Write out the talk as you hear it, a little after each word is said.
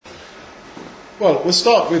Well, we'll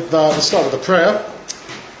start with the prayer.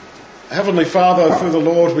 Heavenly Father, through the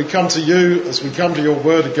Lord, we come to you as we come to your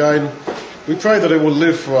word again. We pray that it will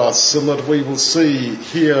live for us and that we will see,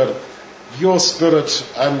 hear your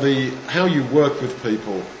spirit and how you work with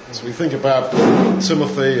people. As we think about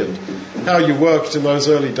Timothy and how you worked in those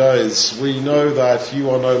early days, we know that you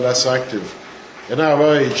are no less active in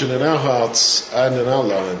our age and in our hearts and in our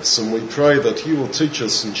lives. And we pray that you will teach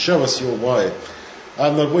us and show us your way,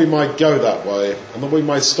 and that we might go that way, and that we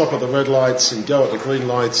might stop at the red lights and go at the green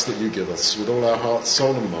lights that you give us with all our heart,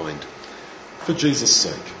 soul and mind. For Jesus'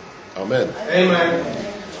 sake. Amen.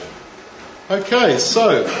 Amen. Okay,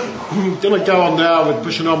 so I'm going to go on now with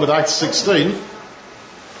pushing on with Acts 16.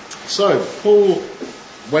 So Paul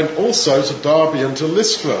went also to Derbe and to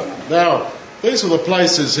Lystra. Now, these were the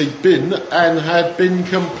places he'd been and had been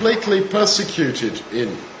completely persecuted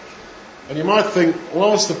in. And you might think,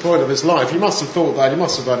 well, what's the point of his life? He must have thought that. He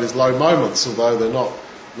must have had his low moments, although they're not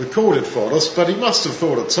recorded for us. But he must have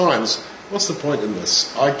thought at times, what's the point in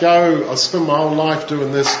this? I spend my whole life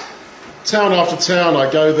doing this. Town after town, I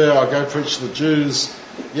go there, I go preach to the Jews.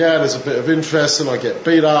 Yeah, there's a bit of interest and I get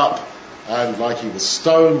beat up. And like he was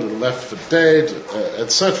stoned and left for dead,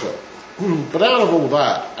 etc. But out of all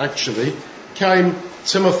that, actually, came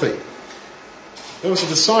Timothy. There was a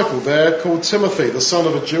disciple there called Timothy, the son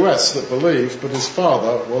of a Jewess that believed, but his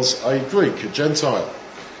father was a Greek, a Gentile.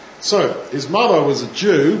 So, his mother was a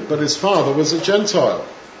Jew, but his father was a Gentile.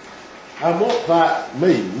 And what that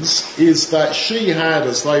means is that she had,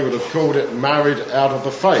 as they would have called it, married out of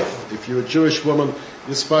the faith. If you're a Jewish woman,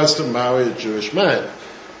 you're supposed to marry a Jewish man.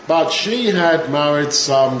 But she had married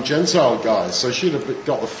some Gentile guys, so she'd have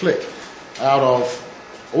got the flick out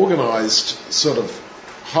of organised sort of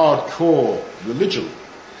hardcore religion.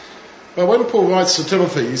 But when Paul writes to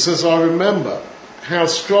Timothy, he says, I remember how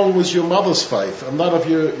strong was your mother's faith and that of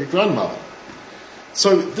your grandmother.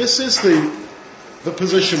 So this is the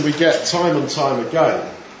position we get time and time again.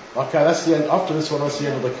 Okay, that's the end. After this one, that's the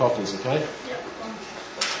end of the coffees, okay?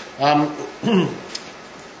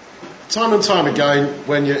 Time and time again,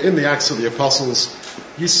 when you're in the Acts of the Apostles,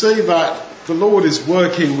 you see that the Lord is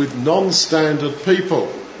working with non-standard people.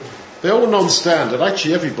 They're all non-standard.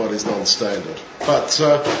 Actually, everybody's non-standard. But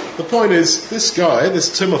the point is, this guy,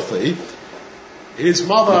 this Timothy, his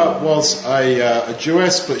mother was a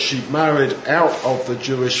Jewess, but she'd married out of the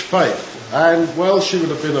Jewish faith. And, well, she would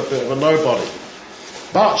have been a bit of a nobody.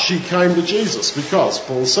 But she came to Jesus because,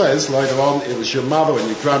 Paul says later on, it was your mother and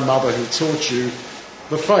your grandmother who taught you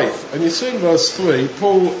the faith. And you see in verse 3,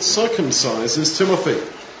 Paul circumcises Timothy.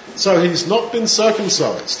 So he's not been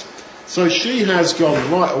circumcised. So she has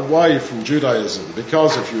gone right away from Judaism,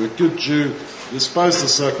 because if you're a good Jew, you're supposed to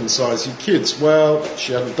circumcise your kids. Well,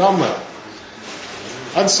 she hadn't done that.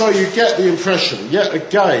 And so you get the impression, yet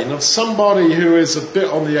again, of somebody who is a bit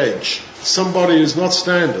on the edge, somebody who's not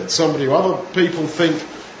standard, somebody who other people think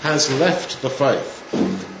has left the faith.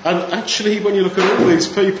 And actually, when you look at all these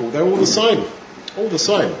people, they're all the same. All the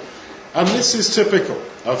same. And this is typical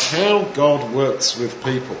of how God works with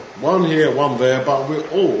people. One here, one there, but we're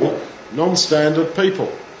all non-standard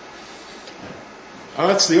people. And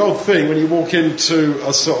that's the odd thing when you walk into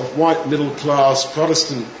a sort of white middle-class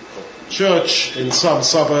Protestant church in some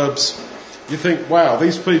suburbs. You think, wow,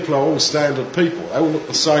 these people are all standard people. They all look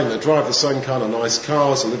the same. They drive the same kind of nice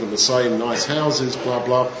cars. They live in the same nice houses, blah,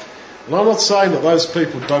 blah. And I'm not saying that those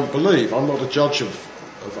people don't believe. I'm not a judge of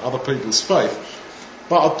other people's faith.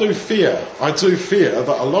 But I do fear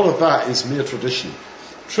that a lot of that is mere tradition.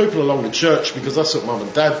 Trooping along the church because that's what mum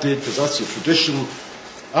and dad did, because that's your tradition.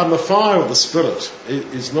 And the fire of the Spirit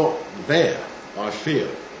is not there, I fear.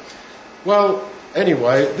 Well,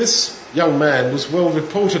 anyway, this young man was well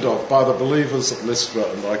reported of by the believers at Lystra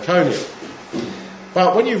and Iconium.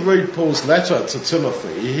 But when you read Paul's letter to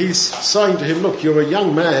Timothy, he's saying to him, look, you're a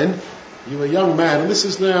young man, and this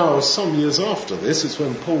is now some years after this. It's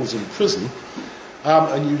when Paul's in prison.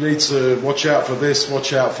 And you need to watch out for this,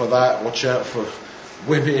 watch out for that, watch out for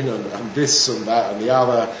women and this and that and the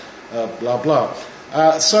other, blah, blah.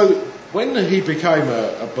 So when he became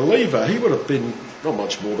a believer, he would have been not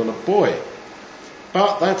much more than a boy.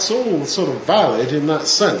 But that's all sort of valid in that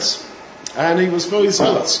sense. And he was very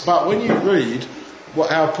zealous. But when you read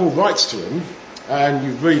how Paul writes to him, and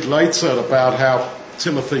you read later about how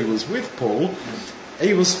Timothy was with Paul,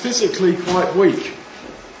 he was physically quite weak.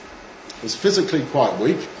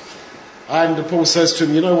 And Paul says to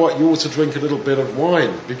him, you know what, you ought to drink a little bit of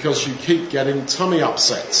wine because you keep getting tummy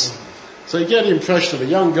upsets. So you get the impression of a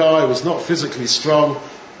young guy who was not physically strong,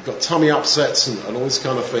 got tummy upsets and all this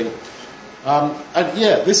kind of thing. And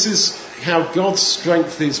yeah, this is how God's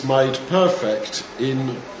strength is made perfect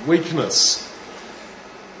in weakness.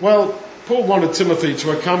 Well, Paul wanted Timothy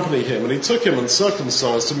to accompany him, and he took him and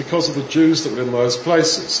circumcised him because of the Jews that were in those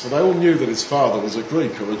places, for they all knew that his father was a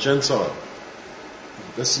Greek or a Gentile.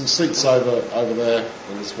 There's some seats over there,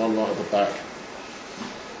 and there's one right at the back.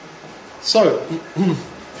 So,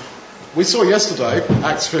 we saw yesterday,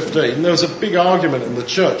 Acts 15, there was a big argument in the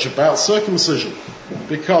church about circumcision,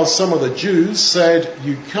 because some of the Jews said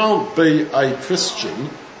you can't be a Christian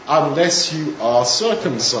unless you are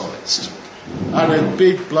circumcised. And then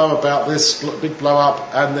big blow about this, big blow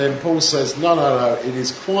up, and then Paul says, no, it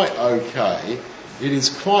is quite okay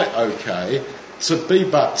to be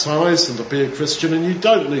baptised and to be a Christian, and you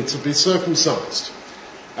don't need to be circumcised.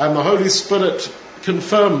 And the Holy Spirit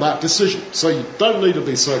confirmed that decision. So you don't need to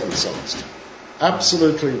be circumcised.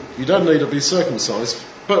 Absolutely, you don't need to be circumcised.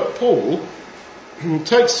 But Paul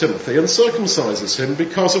takes Timothy and circumcises him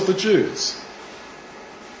because of the Jews.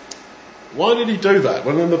 Why did he do that?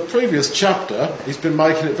 Well, in the previous chapter, he's been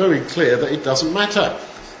making it very clear that it doesn't matter.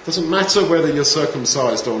 It doesn't matter whether you're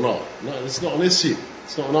circumcised or not. No, it's not an issue.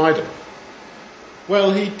 It's not an item.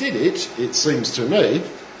 Well, he did it seems to me,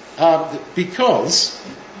 because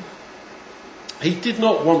he did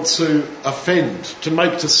not want to offend, to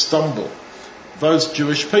make to stumble those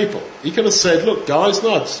Jewish people. He could have said, look guys,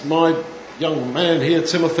 no, it's my young man here,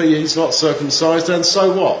 Timothy, he's not circumcised, and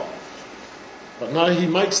so what? But no, he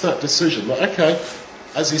makes that decision that, okay,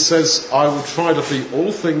 as he says, I will try to be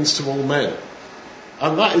all things to all men.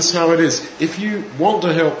 And that is how it is. If you want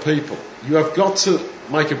to help people, you have got to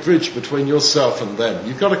make a bridge between yourself and them.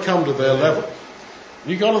 You've got to come to their level.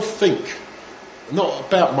 You've got to think, not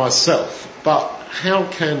about myself, but how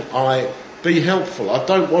can I be helpful? I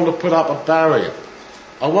don't want to put up a barrier.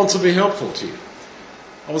 I want to be helpful to you.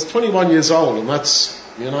 I was 21 years old, and that's,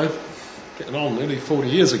 getting on nearly 40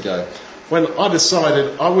 years ago, when I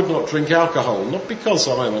decided I would not drink alcohol. Not because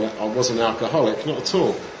I was an alcoholic, not at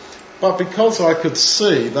all, but because I could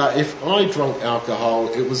see that if I drank alcohol,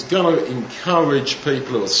 it was going to encourage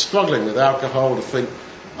people who are struggling with alcohol to think,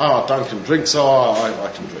 Duncan drinks,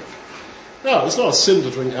 I can drink. No, it's not a sin to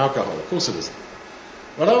drink alcohol, of course it isn't.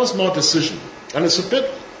 But that was my decision. And it's a bit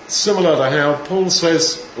similar to how Paul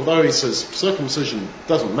says, although he says circumcision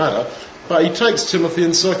doesn't matter, but he takes Timothy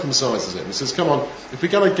and circumcises him. He says, come on, if we're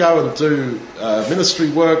going to go and do ministry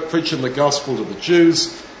work, preaching the gospel to the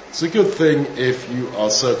Jews, it's a good thing if you are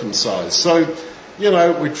circumcised. So,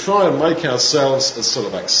 we try and make ourselves as sort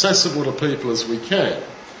of accessible to people as we can.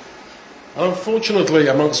 And unfortunately,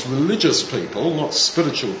 amongst religious people, not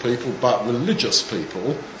spiritual people, but religious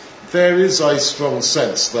people, there is a strong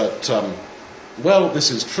sense that,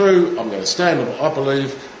 this is true, I'm going to stand on what I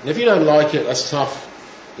believe, and if you don't like it, that's tough,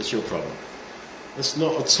 it's your problem. It's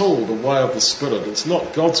not at all the way of the Spirit. It's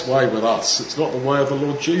not God's way with us. It's not the way of the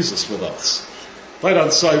Lord Jesus with us. They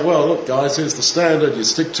don't say, well, look guys, here's the standard, you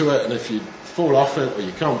stick to it, and if you fall off it or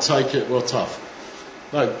you can't take it, well, tough.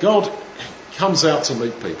 No, God comes out to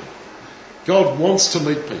meet people. God wants to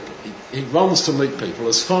meet people. He runs to meet people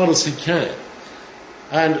as far as he can.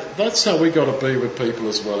 And that's how we've got to be with people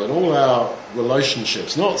as well in all our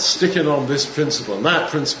relationships, not sticking on this principle and that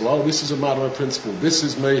principle. This is a matter of principle. This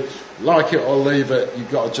is me. Like it or leave it.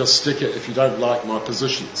 You've got to just stick it if you don't like my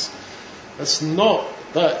positions. That's not,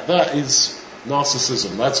 that is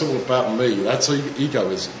narcissism. That's all about me. That's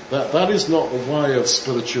egoism. That is not the way of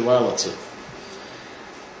spirituality.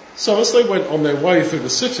 So as they went on their way through the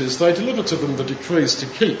cities, they delivered to them the decrees to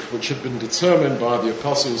keep, which had been determined by the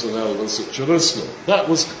apostles and elders at Jerusalem. That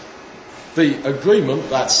was the agreement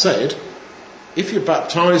that said, if you're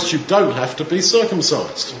baptised, you don't have to be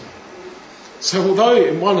circumcised. So although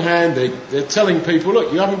in one hand they're telling people,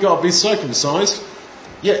 look, you haven't got to be circumcised,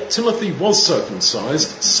 yet Timothy was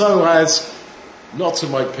circumcised so as not to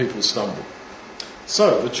make people stumble.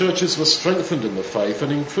 So the churches were strengthened in the faith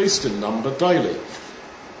and increased in number daily.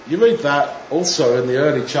 You read that also in the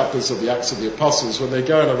early chapters of the Acts of the Apostles when they're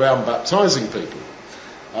going around baptising people.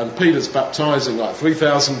 And Peter's baptising like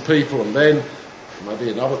 3,000 people and then maybe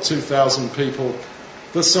another 2,000 people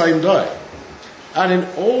the same day. And in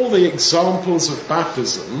all the examples of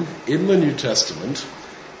baptism in the New Testament,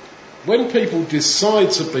 when people decide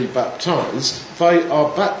to be baptised, they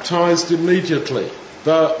are baptised immediately,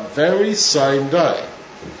 the very same day.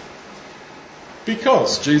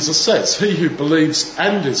 Because Jesus says, he who believes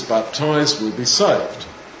and is baptised will be saved.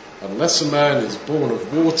 Unless a man is born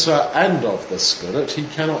of water and of the Spirit, he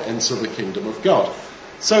cannot enter the kingdom of God.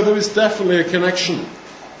 So there is definitely a connection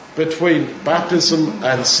between baptism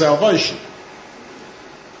and salvation.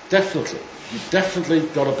 Definitely. You've definitely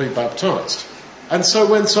got to be baptised. And so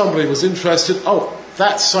when somebody was interested,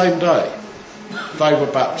 that same day, they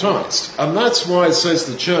were baptised. And that's why it says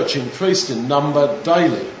the church increased in number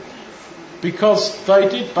daily. Because they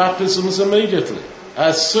did baptisms immediately.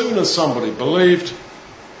 As soon as somebody believed,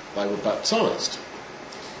 they were baptised.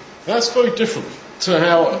 That's very different to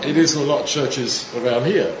how it is in a lot of churches around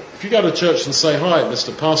here. If you go to church and say, "Hi,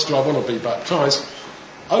 Mr. Pastor, I want to be baptised,"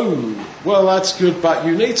 "Oh, well, that's good, but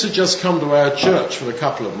you need to just come to our church for a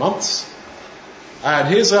couple of months. And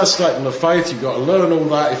here's our statement of faith. You've got to learn all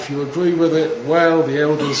that. If you agree with it, well, the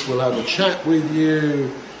elders will have a chat with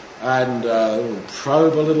you and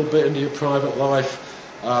probe a little bit into your private life.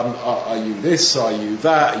 Are you this? Are you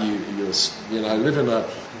that? Are you living an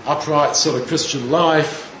upright sort of Christian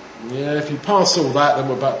life? Yeah, if you pass all that, then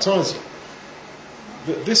we'll baptise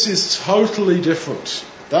you." This is totally different.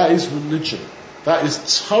 That is religion. That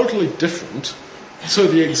is totally different to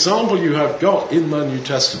the example you have got in the New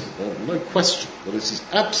Testament. No question, but this is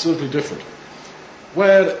absolutely different.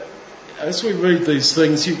 Where, as we read these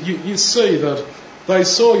things, you see that they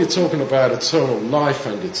saw you talking about eternal life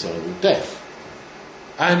and eternal death.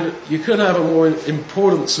 And you could have a more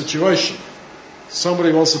important situation.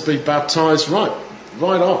 Somebody wants to be baptised, right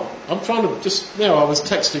on. I'm trying to I was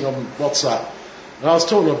texting on WhatsApp, and I was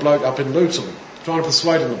talking to a bloke up in Luton, trying to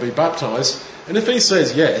persuade him to be baptised. And if he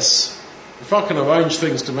says yes, if I can arrange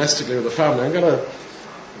things domestically with the family, I'm going to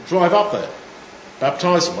drive up there,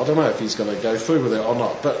 baptise him. I don't know if he's going to go through with it or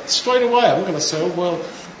not. But straight away, I'm going to say,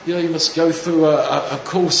 you must go through a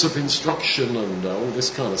course of instruction and all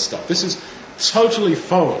this kind of stuff. This is totally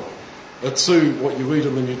foreign to what you read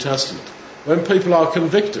in the New Testament. When people are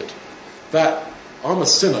convicted that I'm a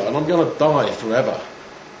sinner and I'm going to die forever,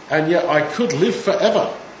 and yet I could live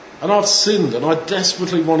forever, and I've sinned and I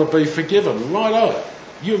desperately want to be forgiven. Righto,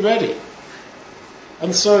 you're ready.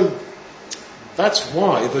 And so that's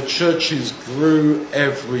why the churches grew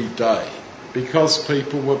every day, because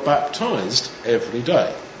people were baptised every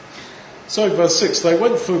day. So verse 6, they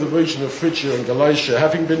went through the region of Phrygia and Galatia,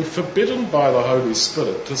 having been forbidden by the Holy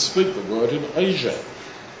Spirit to speak the word in Asia.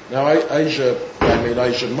 Now Asia, I mean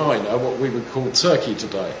Asia Minor, what we would call Turkey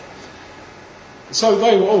today. So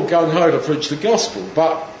they were all gung ho to preach the gospel,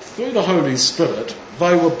 but through the Holy Spirit,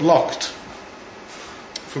 they were blocked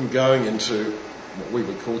from going into what we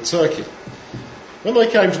would call Turkey. When they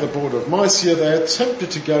came to the border of Mysia, they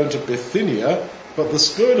attempted to go into Bithynia, but the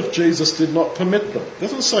Spirit of Jesus did not permit them. It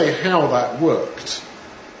doesn't say how that worked.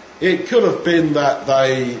 It could have been that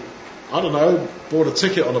they, bought a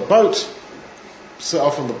ticket on a boat, set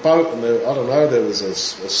off on the boat, and there was a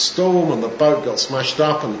storm and the boat got smashed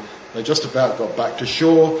up and they just about got back to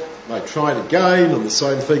shore. They tried again and the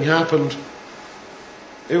same thing happened.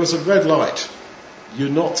 It was a red light. You're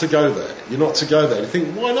not to go there. You're not to go there. You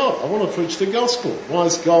think, why not? I want to preach the gospel. Why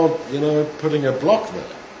is God, putting a block there?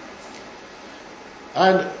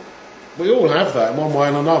 And we all have that in one way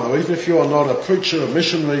and another. Even if you're not a preacher, a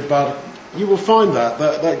missionary, but you will find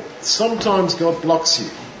that sometimes God blocks you.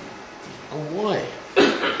 And why?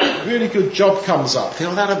 A really good job comes up.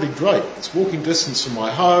 That'd be great. It's walking distance from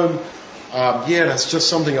my home. That's just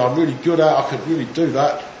something I'm really good at. I could really do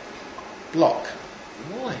that. Block.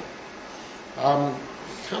 Why?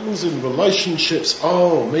 Comes in relationships.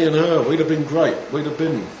 Oh, me and her, we'd have been great. We'd have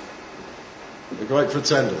been the great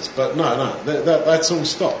pretenders. But no, that's all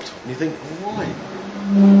stopped. And you think, why?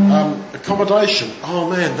 Accommodation. Oh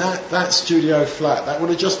man, that studio flat, that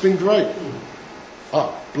would have just been great.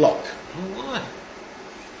 Block. Why?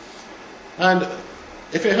 And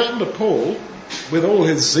if it happened to Paul, with all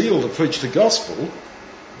his zeal to preach the gospel,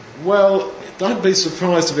 well, don't be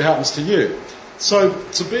surprised if it happens to you. So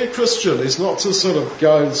to be a Christian is not to sort of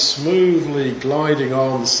go smoothly gliding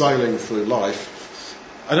on, sailing through life,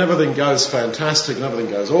 and everything goes fantastic and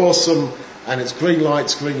everything goes awesome, and it's green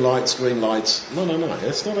lights, green lights, green lights. No,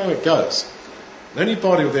 that's not how it goes.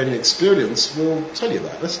 Anybody with any experience will tell you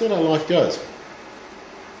that. That's not how life goes.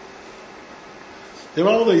 There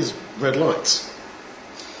are these red lights.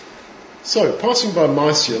 So, passing by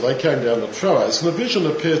Mysia, they came down to Troas, and a vision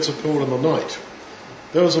appeared to Paul in the night.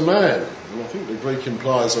 There was a man, and I think the Greek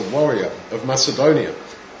implies a warrior, of Macedonia,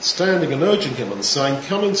 standing and urging him and saying,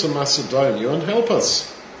 "Come into Macedonia and help us."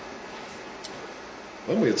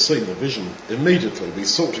 When we had seen the vision, immediately we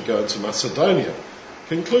sought to go into Macedonia,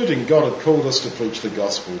 concluding God had called us to preach the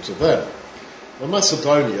gospel to them. Well,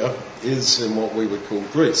 Macedonia is in what we would call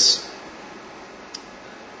Greece,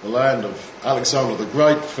 the land of Alexander the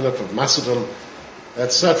Great, Philip of Macedon,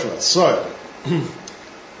 etc. So,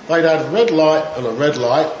 they'd had a red light,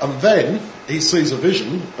 and then he sees a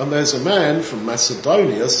vision, and there's a man from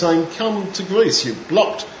Macedonia saying, "Come to Greece. You're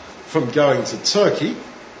blocked from going to Turkey,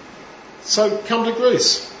 so come to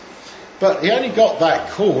Greece." But he only got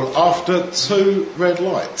that call after 2 red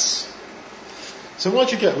lights. So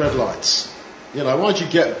why'd you get red lights? Why'd you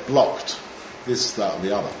get blocked? This, that and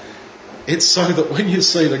the other. It's so that when you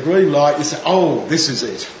see the green light, you say, oh, this is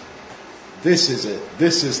it. This is it.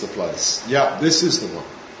 This is the place. Yeah, this is the one.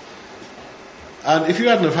 And if you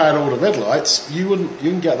hadn't have had all the red lights, you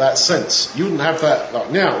wouldn't get that sense. You wouldn't have that,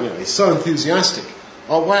 like now, he's so enthusiastic.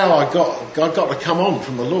 Oh wow, I've got to come on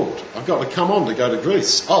from the Lord. I've got to come on to go to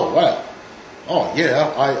Greece. Oh wow. Oh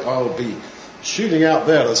yeah, I'll be shooting out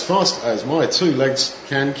there as fast as my 2 legs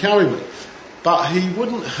can carry me. But he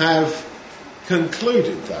wouldn't have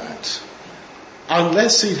concluded that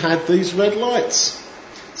unless he'd had these red lights.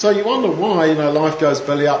 So you wonder why, life goes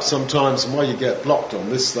belly up sometimes and why you get blocked on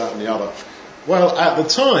this, that and the other. Well, at the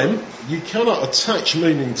time, you cannot attach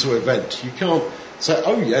meaning to event. You can't say,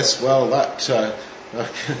 oh yes, well that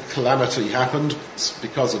calamity happened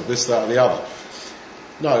because of this, that and the other.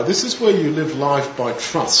 No, this is where you live life by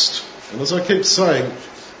trust. And as I keep saying,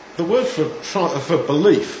 the word for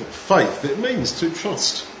belief, faith, it means to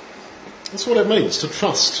trust. That's what it means, to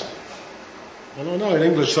trust. And I know in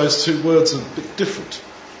English those 2 words are a bit different.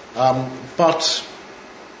 But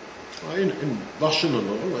in Russian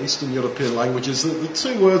and Eastern European languages, the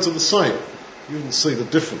 2 words are the same. You can see the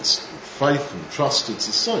difference. Faith and trust, it's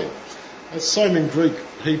the same. It's the same in Greek,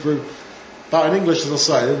 Hebrew, but in English, as I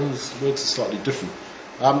say, the words are slightly different.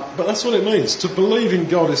 But that's what it means. To believe in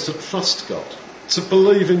God is to trust God. To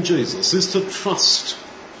believe in Jesus is to trust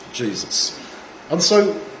Jesus. And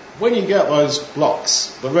so when you get those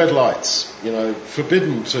blocks, the red lights,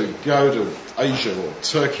 forbidden to go to Asia or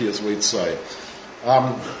Turkey, as we'd say,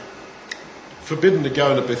 forbidden to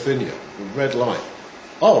go to Bithynia, the red light.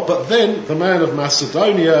 Oh, but then the man of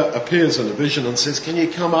Macedonia appears in a vision and says, can you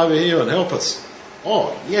come over here and help us?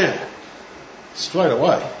 Oh, yeah. Straight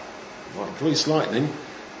away, like Grease lightning,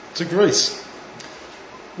 to Greece.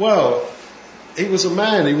 Well, he was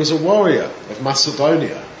a warrior of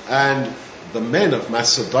Macedonia, and the men of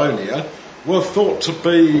Macedonia were thought to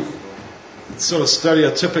be sort of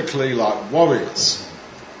stereotypically like warriors.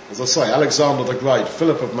 As I say, Alexander the Great,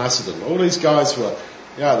 Philip of Macedon, all these guys were,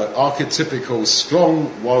 the archetypical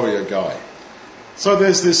strong warrior guy. So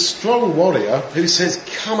there's this strong warrior who says,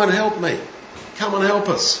 come and help me, come and help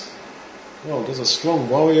us. Well, does a strong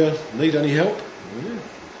warrior need any help? Yeah,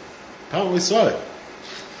 apparently so.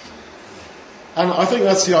 And I think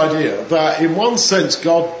that's the idea, that in one sense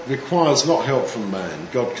God requires not help from man.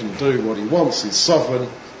 God can do what he wants, he's sovereign.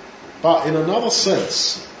 But in another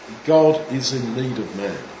sense, God is in need of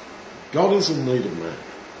man. God is in need of man.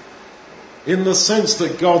 In the sense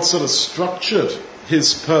that God sort of structured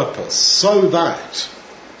his purpose so that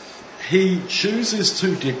he chooses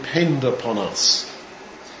to depend upon us.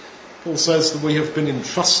 Paul says that we have been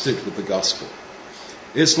entrusted with the gospel.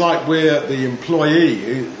 It's like we're the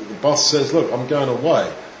employee. The boss says, look, I'm going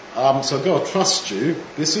away. So I've got to trust you.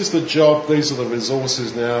 This is the job. These are the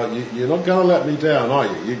resources now. You're not going to let me down, are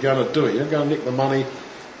you? You're going to do it. You're not going to nick the money.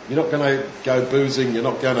 You're not going to go boozing. You're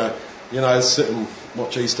not going to, sit and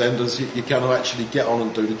watch EastEnders. You're going to actually get on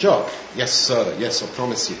and do the job. Yes, sir. Yes, I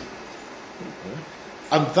promise you.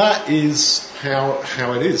 And that is how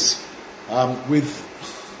it is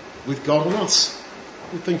with God and us.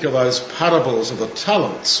 You think of those parables of the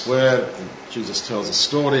talents where Jesus tells a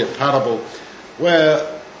story, a parable,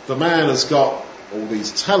 where the man has got all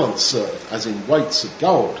these talents, as in weights of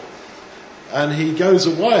gold, and he goes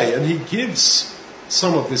away and he gives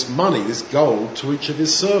some of this money, this gold, to each of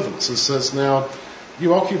his servants and says, now,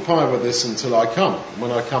 you occupy with this until I come.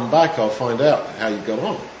 When I come back, I'll find out how you got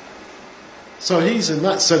on. So he's in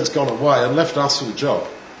that sense gone away and left us with a job.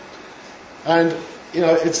 And,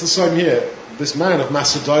 it's the same here. This man of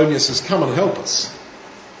Macedonia says, come and help us.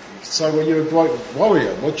 So, well, you're a great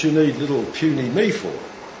warrior. What do you need little puny me for?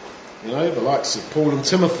 The likes of Paul and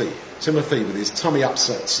Timothy. Timothy with his tummy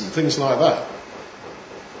upsets and things like that.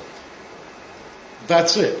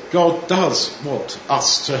 That's it. God does want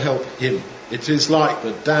us to help him. It is like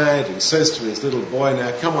the dad who says to his little boy,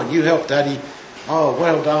 now, come on, you help daddy. Oh,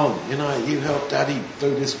 well done. You help daddy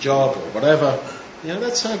do this job or whatever.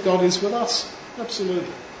 That's how God is with us. Absolutely.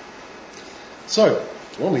 So,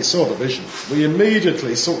 when we saw the vision, we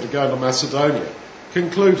immediately sought to go to Macedonia,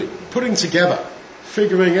 concluding, putting together,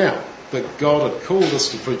 figuring out that God had called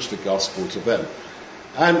us to preach the gospel to them.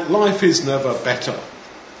 And life is never better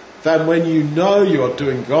than when you know you're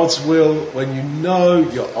doing God's will, when you know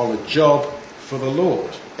you're on a job for the Lord.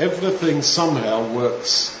 Everything somehow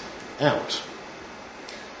works out.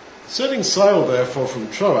 Setting sail, therefore, from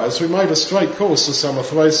Troas, we made a straight course to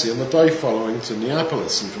Samothrace, and the day following to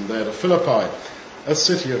Neapolis, and from there to Philippi, a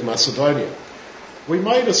city of Macedonia. we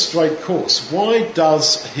made a straight course. Why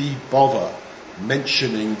does he bother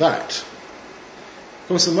mentioning that? Of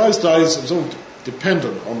course, in those days it was all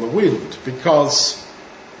dependent on the wind, because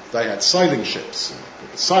they had sailing ships and they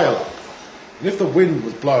put the sail up. And if the wind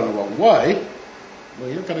was blowing the wrong way, well,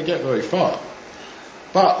 you're not going to get very far.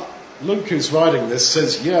 But Luke, who's writing this,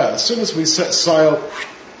 says, as soon as we set sail,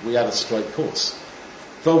 we had a straight course.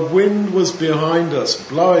 The wind was behind us,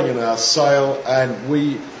 blowing in our sail, and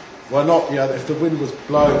we were not, if the wind was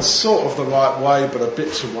blowing sort of the right way, but a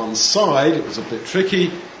bit to one side, it was a bit tricky,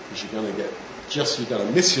 because you're going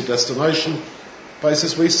to miss your destination. But he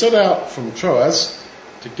says, we set out from Troas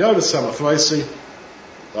to go to Samothrace,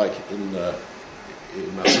 like in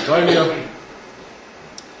Macedonia,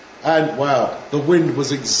 and wow, the wind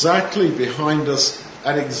was exactly behind us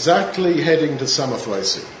and exactly heading to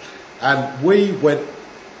Samothrace. And we went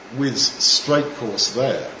with straight course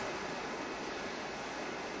there.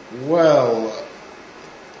 Well,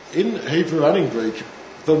 in Hebrew and in Greek,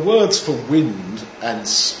 the words for wind and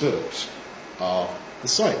spirit are the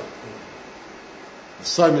same. The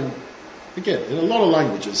same in a lot of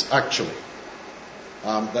languages, actually.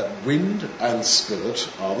 That wind and spirit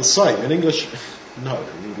are the same. In English, no.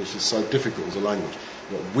 In English is so difficult as a language.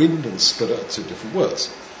 Wind and spirit are two different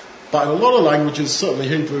words. But in a lot of languages, certainly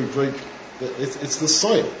Hebrew, Greek, it's the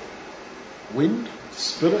same. Wind,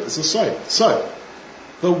 spirit is the same. So,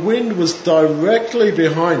 the wind was directly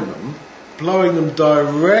behind them, blowing them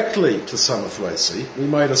directly to Samothrace. We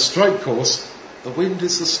made a straight course. The wind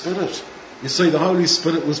is the Spirit. You see, the Holy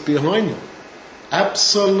Spirit was behind them,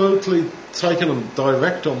 absolutely taking them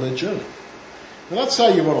direct on their journey. And that's how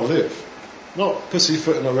you want to live. Not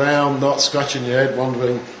pussyfooting around, not scratching your head,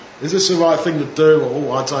 wondering, is this the right thing to do?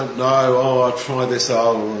 Oh, I don't know. Oh, I'll try this.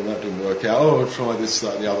 Oh, that didn't work out. Oh, I'll try this,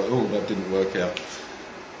 that, and the other. Oh, that didn't work out.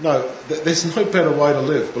 No, there's no better way to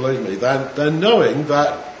live, believe me, than knowing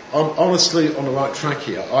that I'm honestly on the right track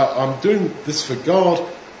here. I'm doing this for God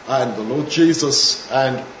and the Lord Jesus,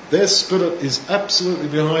 and their Spirit is absolutely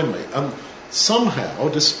behind me. And somehow,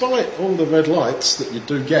 despite all the red lights that you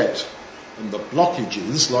do get, and the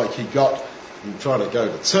blockages like he got in trying to go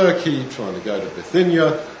to Turkey, trying to go to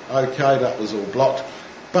Bithynia, okay, that was all blocked.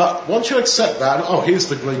 But once you accept that, here's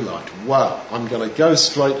the green light. Wow, I'm going to go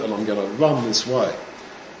straight and I'm going to run this way.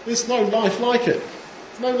 There's no life like it.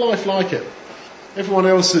 No life like it. Everyone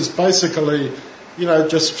else is basically,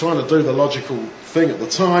 just trying to do the logical thing at the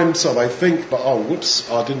time, so they think, but whoops,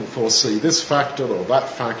 I didn't foresee this factor or that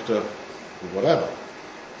factor or whatever.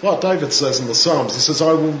 Like David says in the Psalms, he says,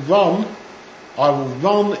 I will run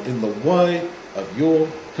in the way of your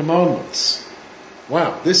commandments.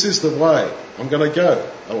 Wow, this is the way I'm going to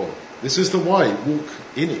go. This is the way, walk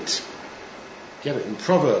in it. Get it in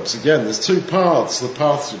Proverbs again. There's two paths, the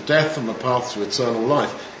path to death and the path to eternal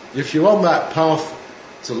life. If you're on that path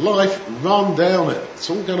to life, run down it. It's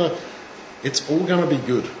all going to be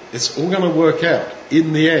good. It's all going to work out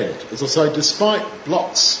in the end. As I say, despite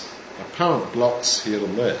blocks, apparent blocks here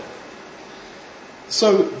and there.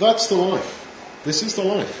 So that's the life. This is the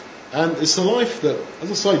life. And it's the life that, as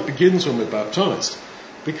I say, begins when we're baptized.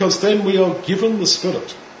 Because then we are given the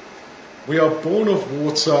Spirit. We are born of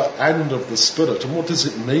water and of the Spirit. And what does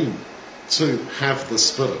it mean to have the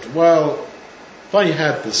Spirit? Well, they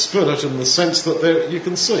had the Spirit in the sense that you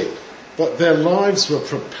can see that their lives were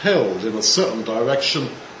propelled in a certain direction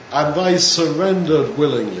and they surrendered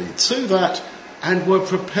willingly to that and were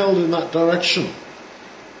propelled in that direction.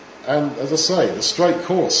 And as I say, the straight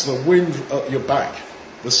course, the wind at your back,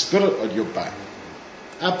 the Spirit at your back.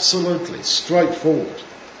 Absolutely, straightforward.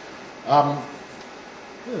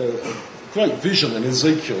 Great vision in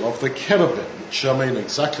Ezekiel of the cherubim, which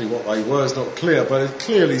exactly what they were is not clear, but it's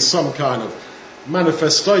clearly some kind of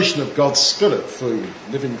manifestation of God's Spirit through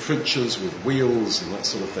living creatures with wheels and that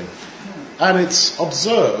sort of thing. And it's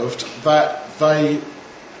observed that they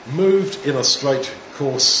moved in a straight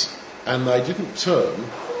course and they didn't turn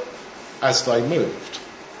as they moved.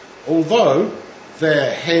 Although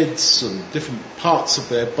their heads and different parts of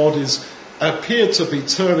their bodies appeared to be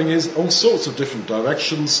turning in all sorts of different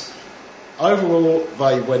directions, overall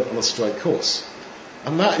they went on a straight course.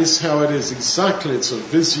 And that is how it is exactly. It's a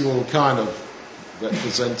visual kind of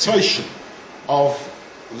representation of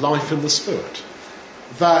life in the Spirit.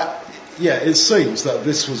 That, it seems that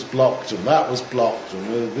this was blocked and that was blocked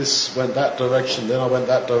and this went that direction, then I went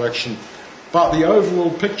that direction. But the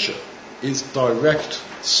overall picture is direct,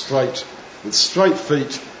 straight, with straight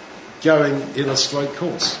feet going in a straight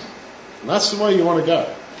course. And that's the way you want to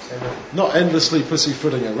go. Not endlessly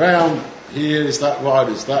pussyfooting around, here, is that right,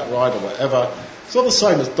 or whatever. It's not the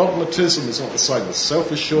same as dogmatism, it's not the same as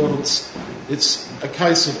self-assurance. It's a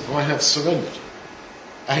case of I have surrendered.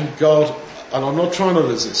 And God, and I'm not trying to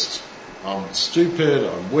resist. I'm stupid,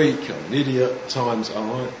 I'm weak, I'm an idiot at times,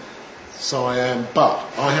 so I am, but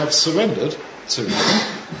I have surrendered to him,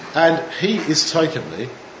 and he is taking me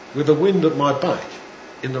with the wind at my back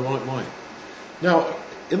in the right way. Now,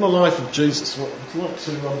 in the life of Jesus, would you like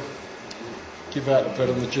to give out the bread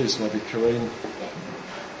and the juice, maybe Corinne?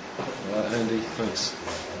 Andy, thanks.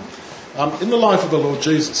 In the life of the Lord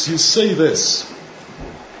Jesus, you see this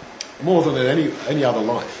more than in any other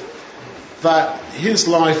life, that his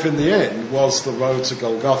life in the end was the road to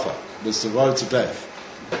Golgotha, was the road to death.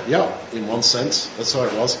 Yeah, in one sense, that's how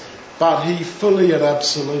it was. But he fully and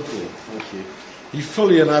absolutely, he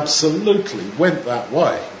fully and absolutely went that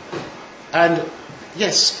way. And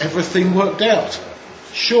yes, everything worked out.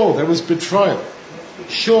 Sure, there was betrayal.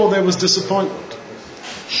 Sure, there was disappointment.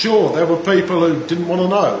 Sure, there were people who didn't want to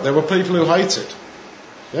know. There were people who hated.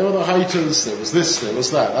 There were the haters, there was this, there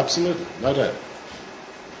was that. Absolutely, no doubt.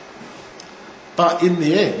 But in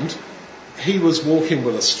the end, he was walking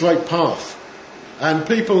with a straight path. And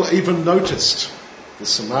people even noticed, the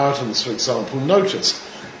Samaritans, for example, noticed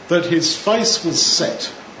that his face was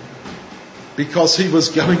set because he was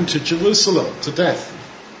going to Jerusalem, to death.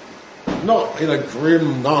 Not in a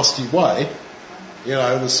grim, nasty way,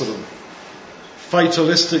 the sort of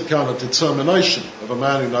fatalistic kind of determination of a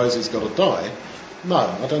man who knows he's got to die. No,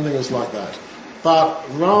 I don't think it was like that. But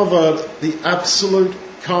rather the absolute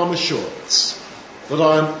calm assurance that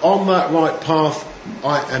I'm on that right path,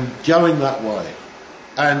 I am going that way,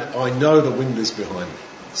 and I know the wind is behind me.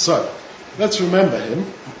 So, let's remember him,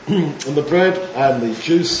 and the bread and the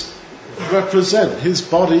juice represent his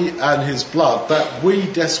body and his blood that we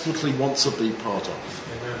desperately want to be part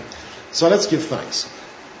of. Amen. So let's give thanks.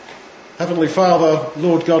 Heavenly Father,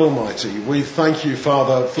 Lord God Almighty, we thank you,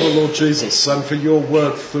 Father, for the Lord Jesus and for your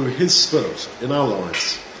work through his Spirit in our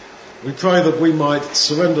lives. We pray that we might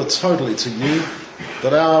surrender totally to you,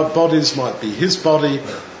 that our bodies might be his body,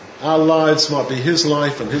 our lives might be his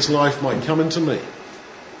life, and his life might come into me,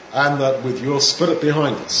 and that with your Spirit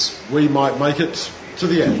behind us, we might make it to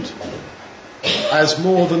the end as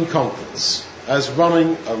more than conquerors, as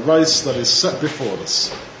running a race that is set before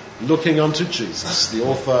us, looking unto Jesus, the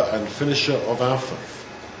author and finisher of our faith,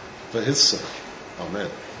 for his sake. Amen.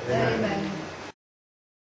 Amen.